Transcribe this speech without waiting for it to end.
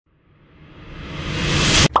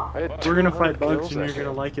We're gonna fight bugs and you're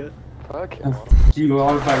gonna like it. Fuck you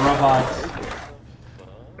want to fight robots.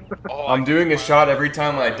 I'm doing a shot every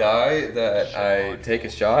time I die that I take a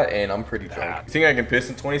shot, and I'm pretty drunk. You think I can piss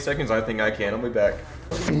in 20 seconds? I think I can. I'll be back.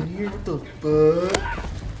 What the fuck?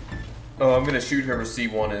 Oh, I'm gonna shoot whoever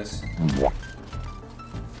C1 is.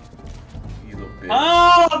 You little bitch.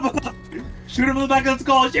 Oh! Shoot him in the back of the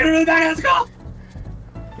skull! Shoot him in the back of the skull!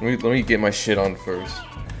 Let me get my shit on first.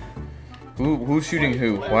 Who's shooting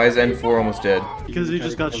who? Why is N4 almost dead? Because he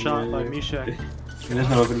just got shot by Mishak. There's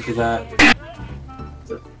no opening for that.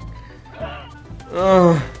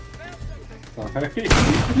 No!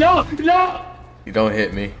 No! You don't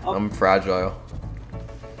hit me. I'm fragile.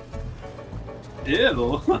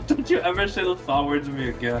 Ew! Don't you ever say those foul words to me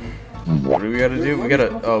again. What do we gotta do? We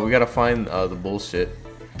gotta find the bullshit.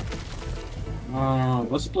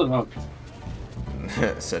 Let's split up.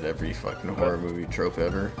 Said every fucking horror movie trope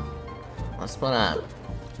ever. Let's split up.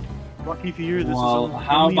 Lucky for you, this Well, is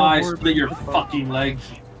how about I split your fucking legs?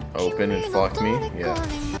 Open and fuck me? Yeah.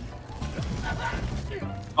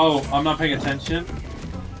 Oh, I'm not paying attention.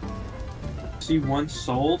 C1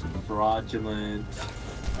 sold? Fraudulent.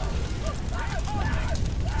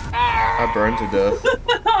 I burned to death.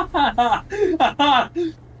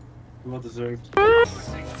 Well deserved.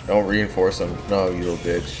 Don't reinforce them. No, you little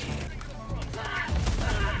bitch.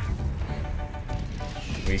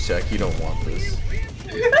 Mishak, you don't want this.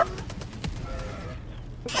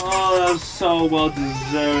 Oh, that was so well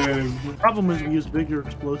deserved. The problem is we use bigger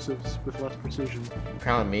explosives with less precision.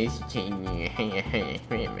 Problem is,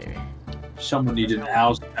 Someone needed an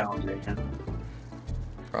house pounding.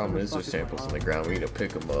 problem is there's samples on the ground. We need to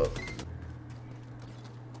pick them up.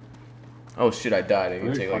 Oh shit, I died. I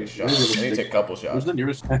need to take like a shot. I need to take a couple shots. Where's the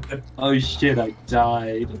nearest? Oh shit, I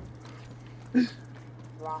died. I'm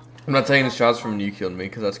not taking the shots from when you killed me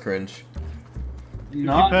because that's cringe. If you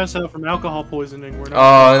pass out from alcohol poisoning, we're not.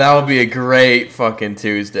 Oh, that would be a great fucking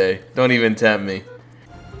Tuesday. Don't even tempt me.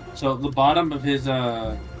 So the bottom of his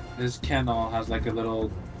kennel has like a little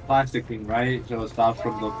plastic thing, right? So it stops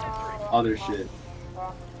from the other shit.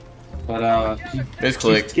 But he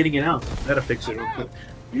keeps getting it out. Gotta fix it real quick.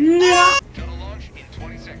 No!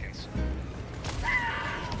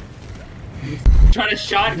 Trying to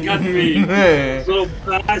shotgun me, little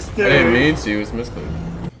bastard! I didn't mean to. It was misclick.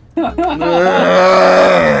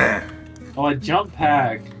 Oh, a jump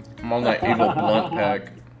pack. I'm on that evil blunt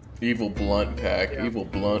pack. Evil blunt pack. Evil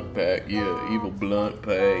blunt pack. Yeah, evil blunt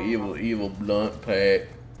pack. Evil blunt pack.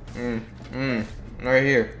 Right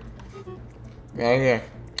here. Right here.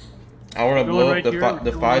 I want to blow up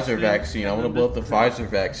the Pfizer vaccine. I want to blow up the Pfizer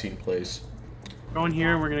vaccine place. Go in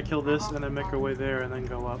here and we're gonna kill this and then make our way there and then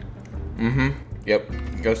go up. Yep.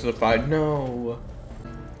 Go to the Pfizer. No.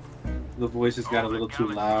 The voices got a little too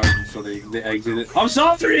loud, and so they exited. I'm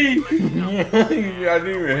sorry! I didn't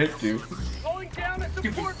even hit you.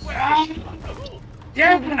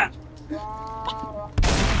 Yeah!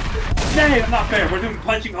 Hey, I'm not fair. We're doing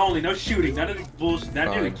punching only, no shooting. None of this bullshit. That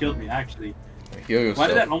nearly killed me, actually. Why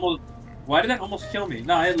did that almost kill me?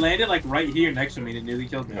 No, it landed like right here next to me and it nearly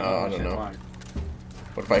killed me. I don't know. Why.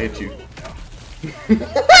 What if I hit you?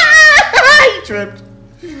 You tripped.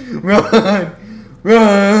 Run!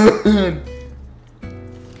 Run!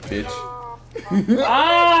 Bitch.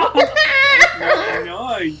 Ah!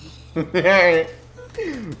 Nice.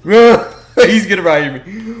 Run! He's gonna ride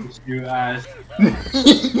me. You ass.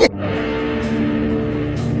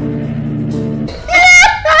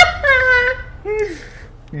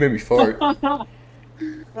 You made me fart.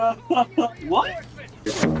 What?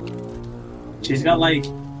 She's got like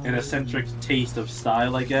an eccentric taste of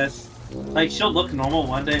style, I guess. Like she'll look normal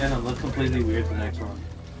one day and then look completely weird the next one.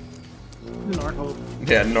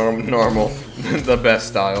 Yeah, normal. The best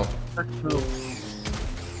style.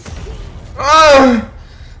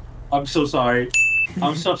 I'm so sorry.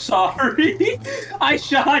 I'm so sorry. I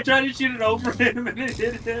tried to shoot it over him and it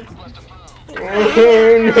hit him.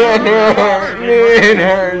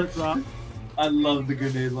 I love the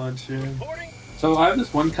grenade launcher. So I have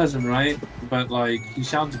this one cousin, right? But like, he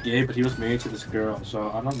sounds gay, but he was married to this girl, so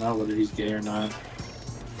I don't know whether he's gay or not.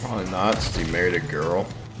 Probably not, since he married a girl.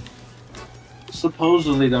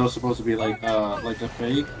 Supposedly that was supposed to be like a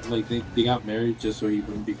fake. Like they got married just so he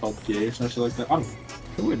wouldn't be called gay or something like that. I don't know.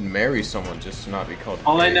 Who would marry someone just to not be called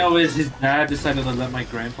All gay? I know is his dad decided to let my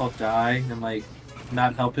grandpa die and like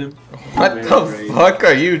not help him. What the fuck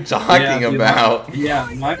are you talking about? Yeah,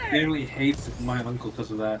 my family hates my uncle because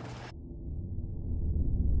of that.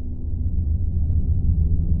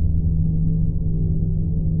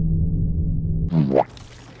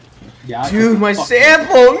 Yeah, dude, my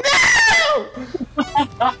sample! No!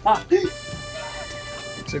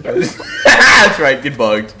 It's okay. That's right, get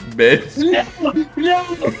bugged, bitch. No!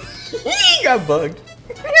 He got bugged.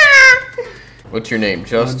 What's your name?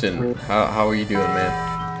 Justin. How are you doing,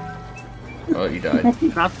 man? Oh, you died.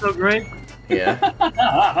 Not so great. Yeah.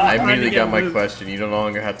 I immediately got my question. You no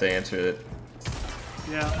longer have to answer it.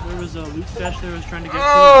 Yeah, there was a loot stash there I was trying to get to.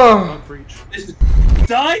 Bug breach.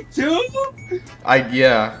 Died too?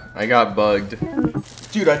 Yeah, I got bugged.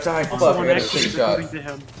 Dude, I died. Fuck, I Someone gotta actually take a shot. reporting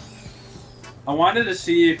to him. I wanted to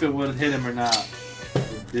see if it would hit him or not.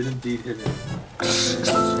 It did indeed hit him.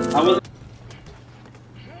 I was.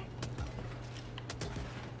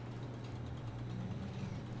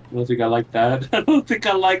 I don't think I like that. I don't think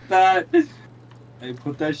I like that. Hey,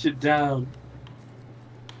 put that shit down.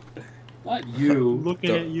 Not you.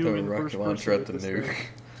 Looking at you in the rocket first launcher at the person with this nuke.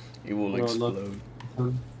 It will No, explode.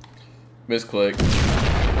 look. Misclick.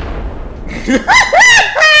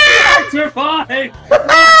 Survive! I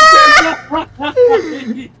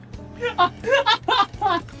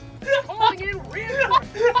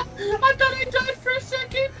thought I died for a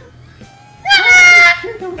second.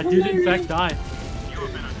 I did in fact die.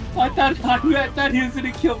 I thought he was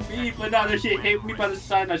gonna kill me, but no, that shit hit me by the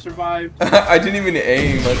side and I survived. I didn't even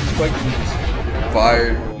aim. I just fucking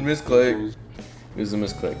fired. Misclick. It was a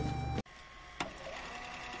misclick.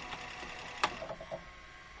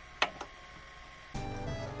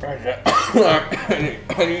 I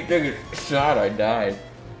didn't take a shot. I died.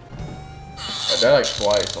 I died like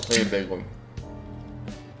twice. I'll take a big one.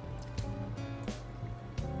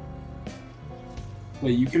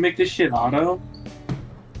 Wait, you can make this shit auto?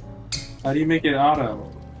 How do you make it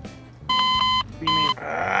auto? What do you mean?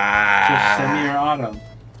 Just semi or auto.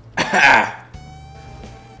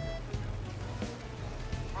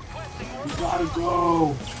 You gotta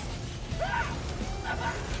go.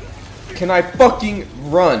 Can I fucking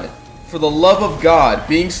run? For the love of God,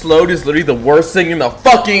 being slowed is literally the worst thing in the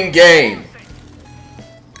fucking game.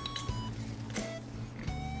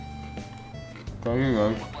 Thank you,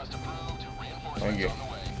 man. Thank you.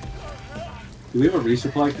 Do we have a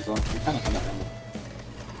resupply? Because I'm kind of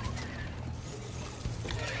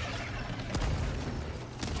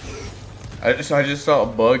ammo. I just saw a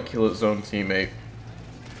bug kill its own teammate.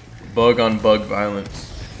 Bug on bug violence.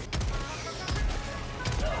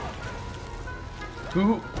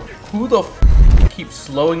 Who the f keeps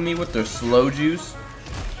slowing me with their slow juice?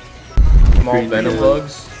 Small venom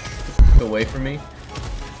bugs. Get away from me.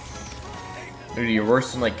 Dude, you're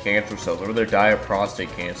worse than like cancer cells. I'd rather die of prostate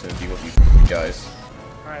cancer than deal with you guys.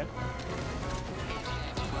 Alright.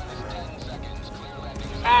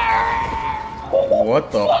 What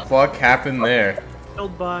the fuck happened there?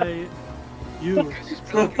 Killed by you.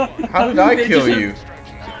 How did I kill you?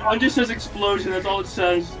 Mine just says explosion, that's all it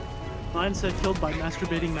says. Mine said killed by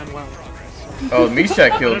masturbating Manuel. Oh,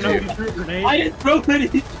 Mishak I killed don't know, you. you threw a grenade. I didn't throw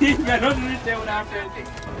anything, I don't understand what happened.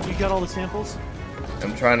 You got all the samples?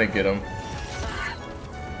 I'm trying to get him.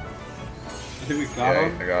 I think we got Yeah,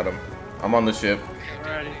 him. I got him. I'm on the ship.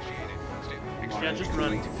 Alrighty. Yeah, just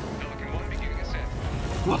run.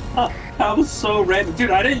 That was so random.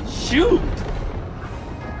 Dude, I didn't shoot!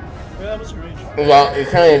 Yeah, that was strange. Well, it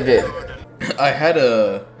kind of did. I had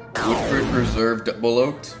a Woodford Reserve double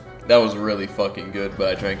oaked. That was really fucking good,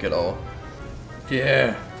 but I drank it all.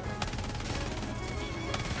 Yeah.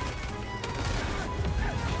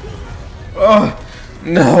 Oh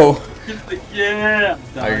no! Yeah!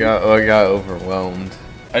 I got overwhelmed.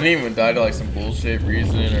 I didn't even die to like some bullshit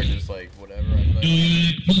reason or just like whatever.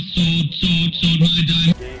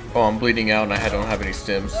 Oh, I'm bleeding out and I don't have any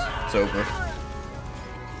stims. It's over.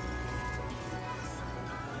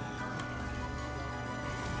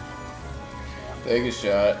 Take a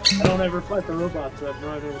shot. I don't ever fight the robots, so I have no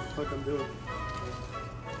idea what the fuck I'm doing.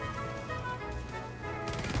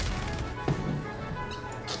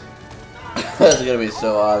 This is gonna be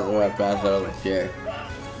so awesome when I pass out of the chair.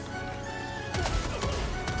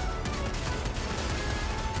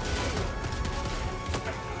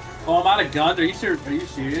 Oh, I'm out of guns. Are you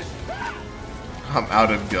serious? I'm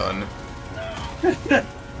out of gun.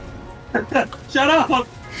 Shut up!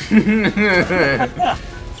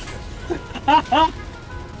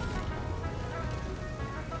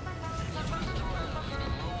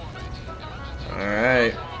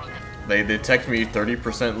 Alright. They detect me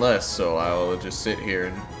 30% less, so I'll just sit here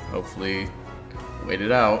and hopefully wait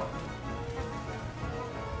it out.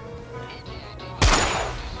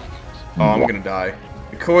 Oh, I'm gonna die.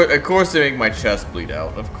 Of course they make my chest bleed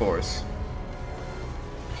out, of course.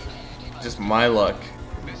 Just my luck.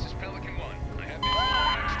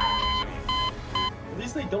 At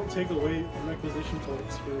least they don't take away from requisition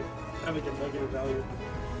points for having a negative value.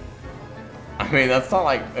 I mean, that's not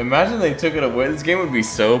like. Imagine they took it away. This game would be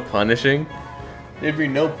so punishing. There'd be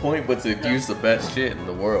no point but to use the best shit in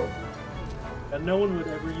the world. And no one would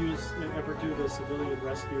ever do the civilian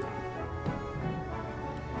rescue.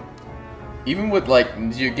 Even with like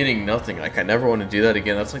you're getting nothing. Like I never want to do that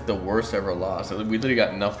again. That's like the worst ever loss. We literally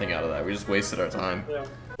got nothing out of that. We just wasted our time. Yeah.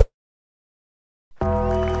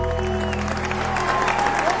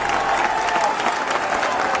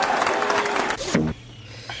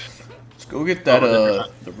 Go get that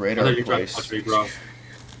the radar I thought you were trying to place. punch me, bro.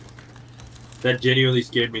 That genuinely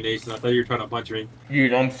scared me, Nathan. I thought you were trying to punch me.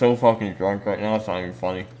 Dude, I'm so fucking drunk right now. It's not even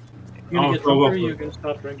funny. You're gonna get drunk or you're gonna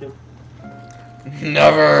stop drinking.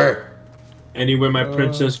 Never. Anywhere my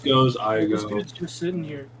princess goes, I This go. dude's just sitting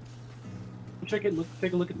here. Take a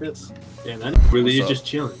look at this. Yeah, that really is just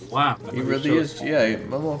chilling. Wow. He really is. Yeah,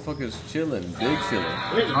 my motherfucker's chilling. Big chilling.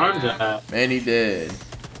 Where's his arms at? Man, he dead.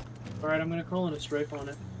 All right, I'm gonna call in a strafe on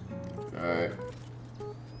it. Alright.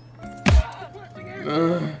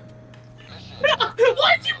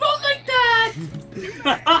 Why'd you move like that?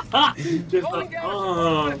 Just like,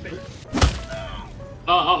 oh,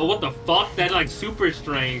 what the fuck? That like super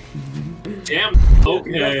strength. Damn.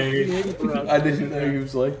 Okay. I didn't know he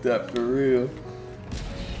was like that for real.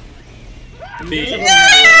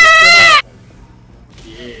 Yeah.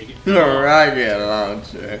 Rocket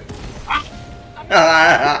launcher.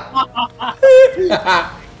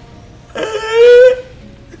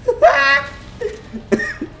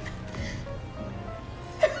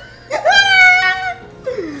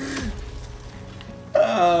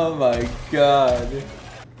 Oh my god.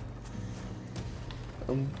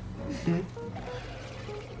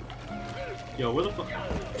 Yo, where the fuck?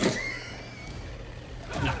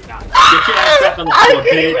 Nah. Get your ass back on the floor,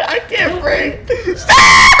 bitch. I can't breathe.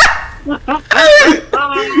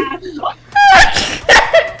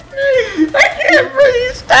 I can't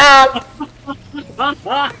breathe. Stop.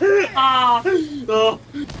 Oh,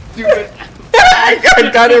 stupid.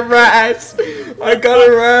 I got a ras. I got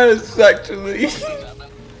a ras actually.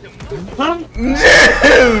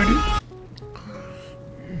 Dude.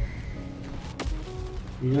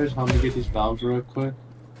 You guys help me get these valves real quick?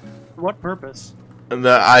 For what purpose? And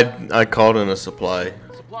I called in a supply.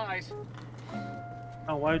 Supplies.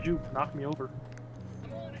 Oh, why'd you knock me over?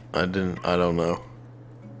 I don't know.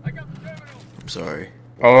 I'm sorry.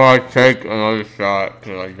 Oh, I take another shot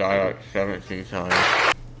because I died like 17 times.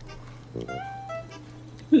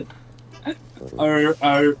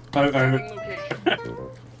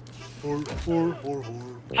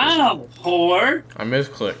 Ow, whore! I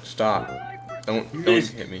misclicked. Stop. Don't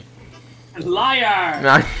hit me. Liar!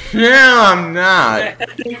 No, I'm not.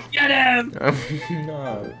 Get him! I'm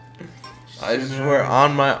not. I swear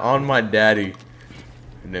on my daddy.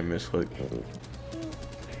 And then misclick.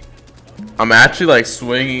 I'm actually like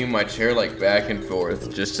swinging my chair like back and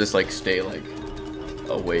forth just to like stay like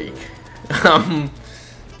awake. I'm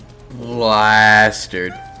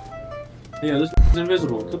blasted. Yeah, this is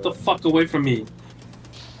invisible. Get the fuck away from me.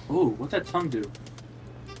 Ooh, what'd that tongue do?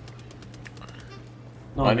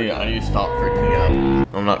 No, I need to stop freaking out.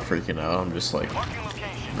 I'm not freaking out. I'm just like.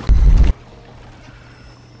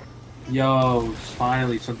 Yo,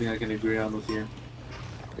 finally something I can agree on with you.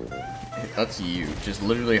 That's you. Just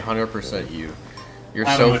literally 100% you. You're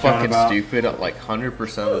I don't know so what you're fucking about. stupid like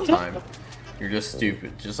 100% of the time. You're just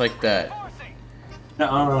stupid. Just like that. I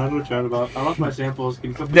don't know what you're about. I lost my samples. Can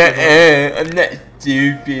you come I'm not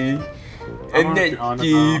stupid. I'm not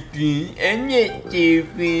stupid. I'm not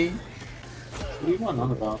stupid. What are you going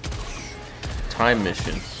on about? Time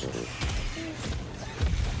missions.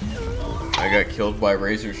 I got killed by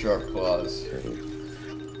razor sharp claws.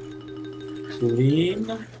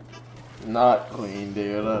 Clean? Not clean,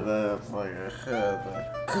 dude. That's like a shit.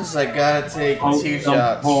 Cause I gotta take 2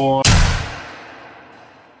 shots.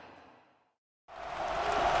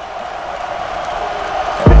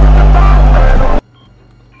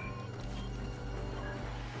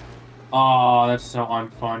 Oh, that's so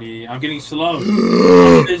unfunny. I'm getting slow.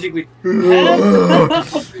 I'm physically.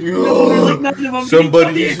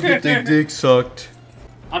 Somebody needs to get their dick sucked.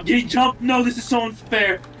 I'm getting jumped. No, this is so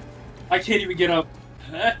unfair. I can't even get up.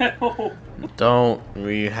 Help. Don't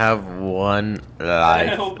we have one life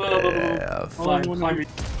Help. left? Climb.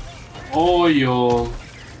 Oil.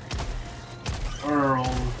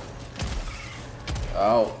 Earl.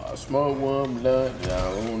 Oh, I smoke one blunt.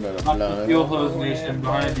 I won't let a blunt. Fuel hose nation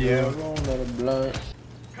behind you. I won't let a blunt.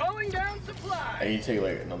 Calling down I supplies. need to take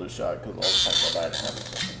like another shot because all the time my bad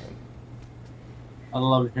habits. I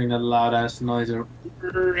love hearing that loud ass noise.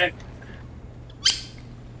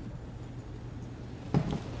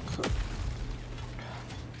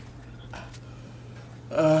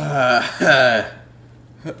 Oh,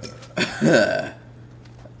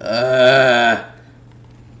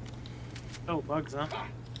 bugs, huh?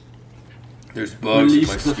 There's bugs in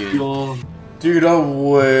my skin. Dude, I'm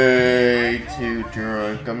way too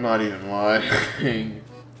drunk. I'm not even lying.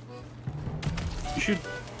 You should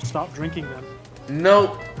stop drinking then.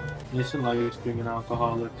 Nope. You should like being an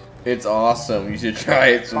alcoholic. It's awesome. You should try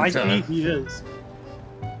it sometime. He is.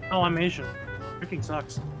 Oh, I'm Asian. Drinking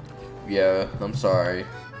sucks. Yeah, I'm sorry.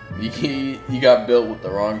 You got built with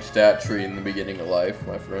the wrong stat tree in the beginning of life,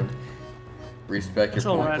 my friend. Respect It's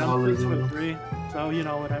your point. alright, I'm 6'3", so you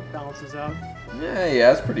know what balances out.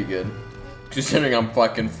 Yeah, that's pretty good. Considering I'm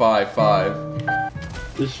fucking 5'5".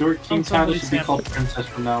 The short king title should be called Princess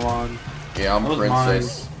from now on. Yeah, I'm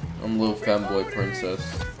Princess. I'm little femboy Princess.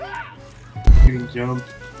 Getting jumped.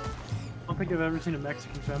 I don't think I've ever seen a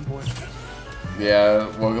Mexican femboy. Yeah,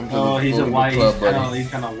 welcome to the he's a white. club, buddy. He's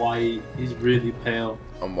kind of white. He's really pale.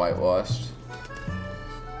 I'm whitewashed.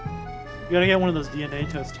 You gotta get one of those DNA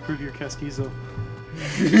tests to prove you're Castizo.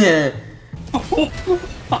 Yeah.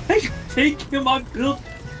 I take him on build.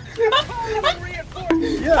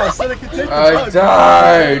 Yeah, I said I could take the I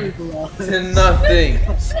died to nothing.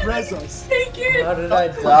 Spreads us. Take it. How did I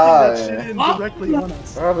That die? shit in directly on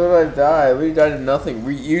us. How did I die? We died to nothing.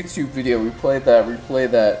 YouTube video. Replay that. Replay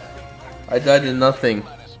that. I died to nothing.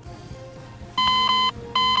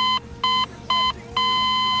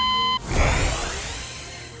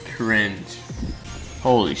 Cringe.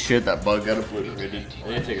 Holy shit, that bug got obliterated. I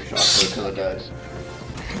didn't take a shot for it because I died.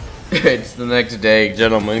 It's the next day,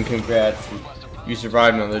 gentlemen. Congrats. You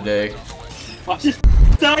survived another day. I just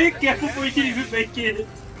die again before you can even make it.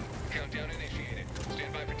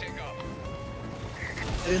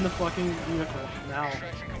 Get in the fucking vehicle now.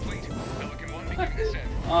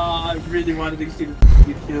 I really wanted to see the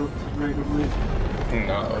get killed right away.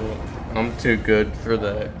 No, I'm too good for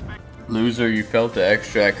that. Loser, you failed to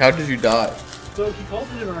extract. How did you die? So he called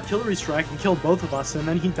it an artillery strike and killed both of us, and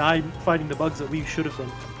then he died fighting the bugs that we should have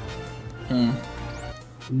been.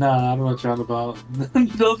 Nah, I don't know what you're on about.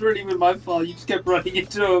 Those weren't even my fault. You just kept running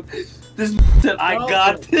into him. This said, I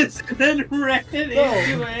got this, and then ran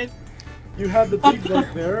into it. You had the big bug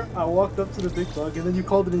there. I walked up to the big bug, and then you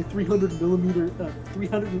called it a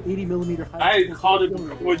 380 millimeter high. I called it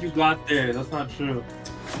before you got there. That's not true.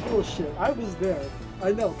 Bullshit. I was there.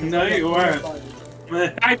 I know. No, you weren't.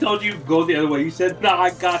 I told you go the other way. You said, nah,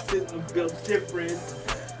 I got this. I'm built different.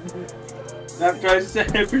 After I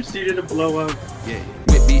said I proceeded to blow up. Yeah.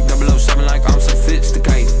 Whip beat 007 like I'm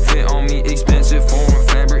sophisticated. Fit on me,